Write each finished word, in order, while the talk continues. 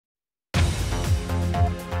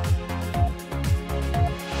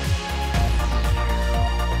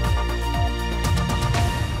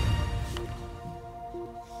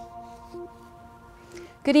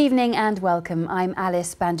Good evening and welcome. I'm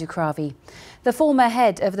Alice Bandukravi. The former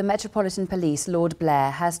head of the Metropolitan Police, Lord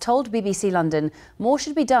Blair, has told BBC London more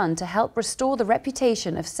should be done to help restore the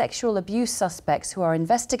reputation of sexual abuse suspects who are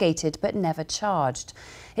investigated but never charged.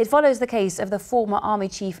 It follows the case of the former Army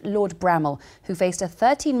Chief Lord Bramall, who faced a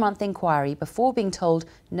 13-month inquiry before being told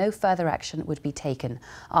no further action would be taken.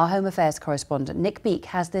 Our Home Affairs correspondent Nick Beake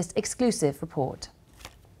has this exclusive report.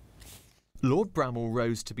 Lord Bramall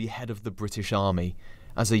rose to be head of the British Army.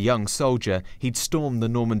 As a young soldier, he'd stormed the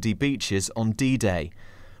Normandy beaches on D-Day.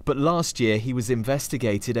 But last year he was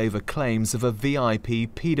investigated over claims of a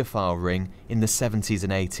VIP paedophile ring in the 70s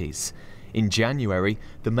and 80s. In January,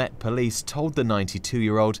 the Met Police told the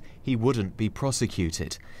 92-year-old he wouldn't be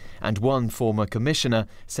prosecuted. And one former commissioner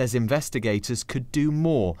says investigators could do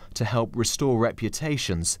more to help restore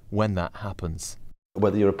reputations when that happens.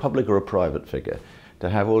 Whether you're a public or a private figure, to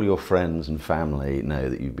have all your friends and family know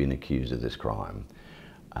that you've been accused of this crime,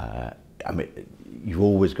 I mean, you've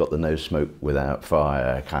always got the no smoke without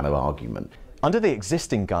fire kind of argument. Under the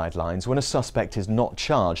existing guidelines, when a suspect is not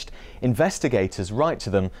charged, investigators write to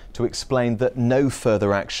them to explain that no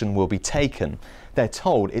further action will be taken. They're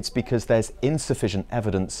told it's because there's insufficient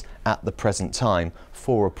evidence at the present time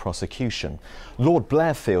for a prosecution. Lord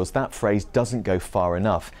Blair feels that phrase doesn't go far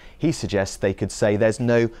enough. He suggests they could say there's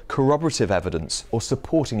no corroborative evidence or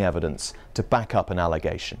supporting evidence to back up an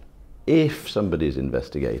allegation. If somebody is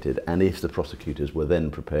investigated and if the prosecutors were then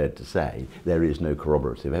prepared to say there is no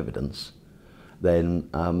corroborative evidence, then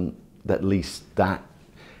at least the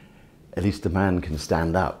man can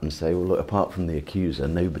stand up and say, well, look, apart from the accuser,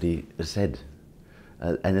 nobody has said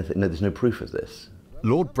anything. No, there's no proof of this.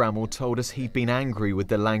 Lord Bramall told us he'd been angry with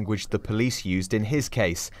the language the police used in his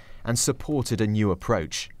case and supported a new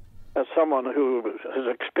approach. As someone who has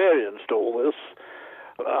experienced all this,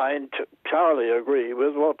 I entirely agree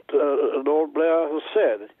with what Lord Blair has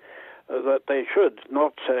said, that they should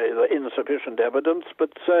not say the insufficient evidence, but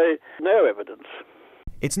say no evidence.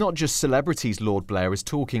 It's not just celebrities Lord Blair is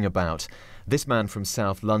talking about. This man from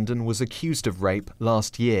South London was accused of rape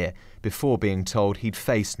last year, before being told he'd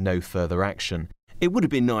face no further action. It would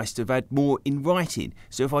have been nice to have had more in writing,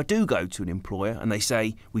 so if I do go to an employer and they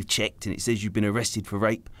say, we've checked and it says you've been arrested for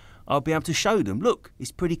rape, I'll be able to show them, look,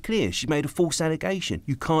 it's pretty clear, she made a false allegation.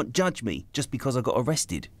 You can't judge me just because I got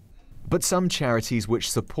arrested. But some charities which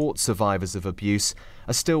support survivors of abuse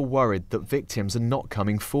are still worried that victims are not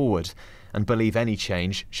coming forward and believe any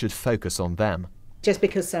change should focus on them. Just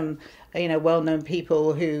because some, well-known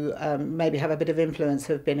people who maybe have a bit of influence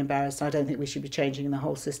have been embarrassed, I don't think we should be changing the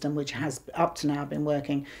whole system, which has up to now been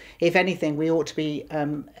working. If anything, we ought to be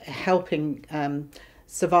helping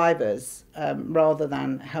survivors rather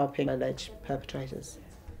than helping alleged perpetrators.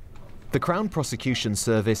 The Crown Prosecution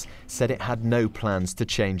Service said it had no plans to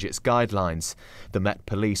change its guidelines. The Met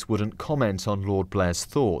Police wouldn't comment on Lord Blair's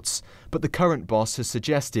thoughts, but the current boss has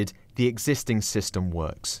suggested the existing system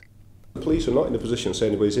works. The police are not in a position to say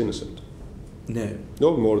anybody's innocent. No.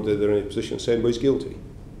 No more than they're in a position to say anybody's guilty.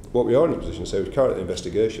 What we are in a position to say is we carry out the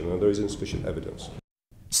investigation and there is insufficient evidence.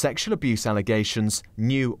 Sexual abuse allegations,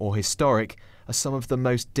 new or historic, are some of the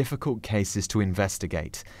most difficult cases to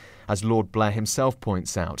investigate. As Lord Blair himself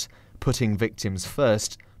points out, putting victims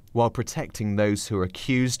first while protecting those who are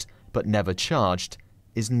accused but never charged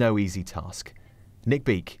is no easy task. Nick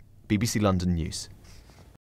Beake, BBC London News.